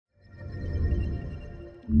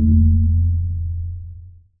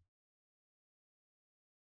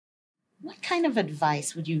What kind of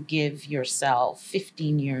advice would you give yourself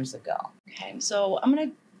 15 years ago? Okay, so I'm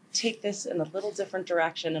going to take this in a little different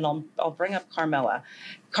direction, and I'll bring up Carmela.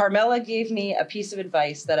 Carmela gave me a piece of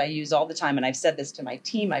advice that I use all the time, and I've said this to my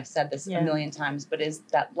team, I've said this a million times, but is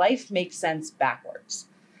that life makes sense backwards.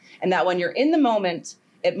 And that when you're in the moment,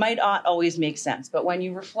 it might not always make sense, but when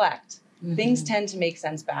you reflect, things tend to make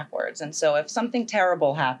sense backwards. And so if something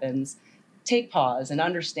terrible happens, take pause and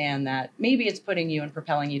understand that maybe it's putting you and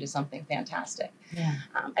propelling you to something fantastic. Yeah.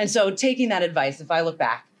 And so taking that advice, if I look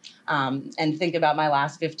back and think about my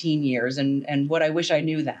last 15 years and what I wish I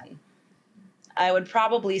knew then, I would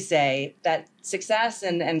probably say that success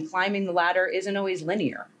and climbing the ladder isn't always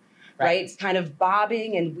linear, right? It's kind of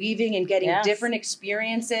bobbing and weaving and getting different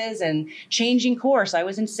experiences and changing course. I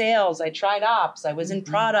was in sales, I tried ops, I was in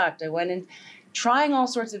product, I went in. Trying all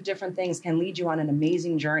sorts of different things can lead you on an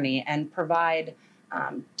amazing journey and provide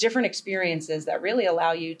different experiences that really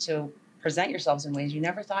allow you to present yourselves in ways you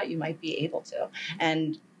never thought you might be able to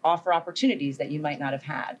and offer opportunities that you might not have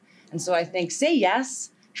had. And so I think say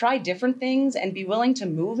yes, try different things, and be willing to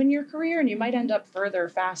move in your career, and you might end up further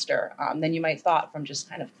faster than you might thought from just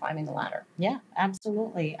kind of climbing the ladder. Yeah,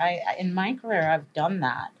 absolutely. In my career, I've done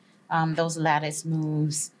that. Those lattice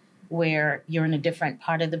moves where you're in a different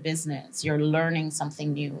part of the business, you're learning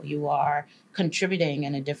something new, you are contributing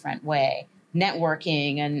in a different way,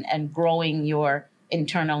 networking and growing your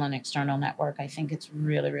internal and external network. I think it's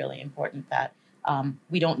really, really important that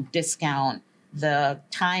we don't discount the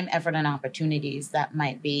time, effort, and opportunities that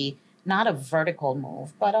might be not a vertical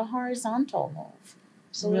move, but a horizontal move.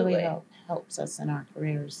 Absolutely. Really helps us in our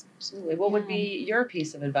careers. Absolutely. What would be your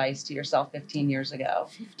piece of advice to yourself 15 years ago?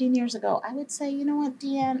 15 years ago, I would say, you know what,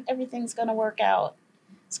 Dianne, everything's going to work out.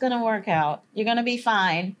 It's going to work out. You're going to be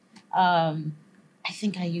fine. I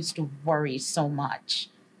think I used to worry so much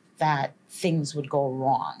that things would go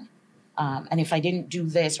wrong. And if I didn't do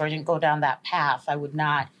this or I didn't go down that path, I would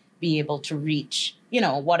not be able to reach,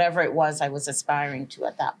 whatever it was I was aspiring to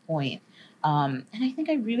at that point. And I think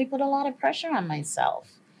I really put a lot of pressure on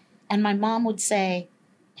myself. And my mom would say,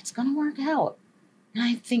 it's going to work out. And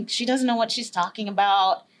I think she doesn't know what she's talking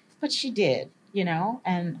about, but she did,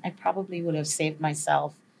 and I probably would have saved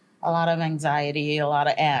myself a lot of anxiety, a lot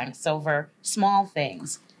of angst over small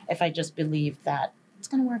things if I just believed that it's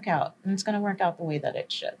going to work out and it's going to work out the way that it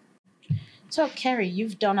should. So, Carrie,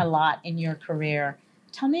 you've done a lot in your career.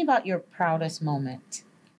 Tell me about your proudest moment.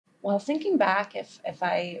 Well, thinking back, if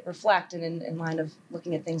I reflect and in line of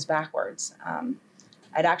looking at things backwards,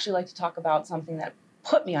 I'd actually like to talk about something that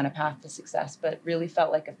put me on a path to success, but really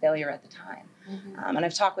felt like a failure at the time. And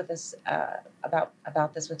I've talked with this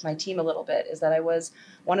about this with my team a little bit, is that I was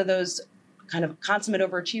one of those kind of consummate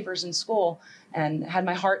overachievers in school and had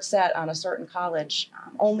my heart set on a certain college,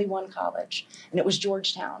 only one college, and it was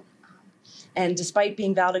Georgetown. And despite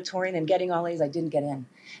being valedictorian and getting all A's, I didn't get in.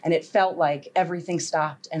 And it felt like everything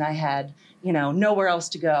stopped and I had, nowhere else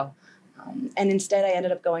to go. And instead, I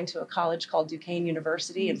ended up going to a college called Duquesne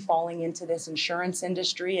University and falling into this insurance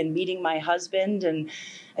industry and meeting my husband. And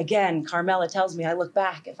again, Carmela tells me, I look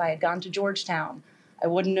back, if I had gone to Georgetown, I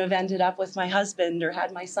wouldn't have ended up with my husband or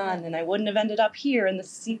had my son, and I wouldn't have ended up here in the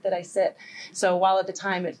seat that I sit. So while at the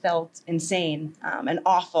time it felt insane and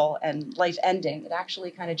awful and life-ending, it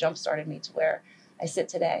actually kind of jump-started me to where I sit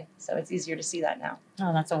today. So it's easier to see that now.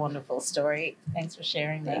 Oh, that's a wonderful story. Thanks for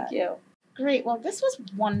sharing that. Thank you. Great. Well, this was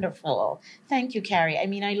wonderful. Thank you, Carrie. I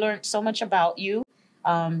mean, I learned so much about you,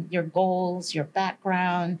 your goals, your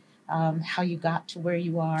background, how you got to where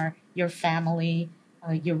you are, your family,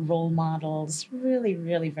 your role models. Really,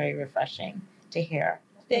 really very refreshing to hear.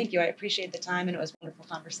 Thank you. I appreciate the time, and it was a wonderful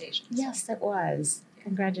conversation. Yes, it was.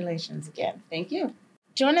 Congratulations again. Thank you.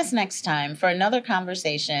 Join us next time for another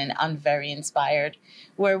conversation on Very Inspired,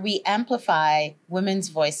 where we amplify women's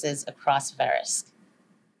voices across Verisk.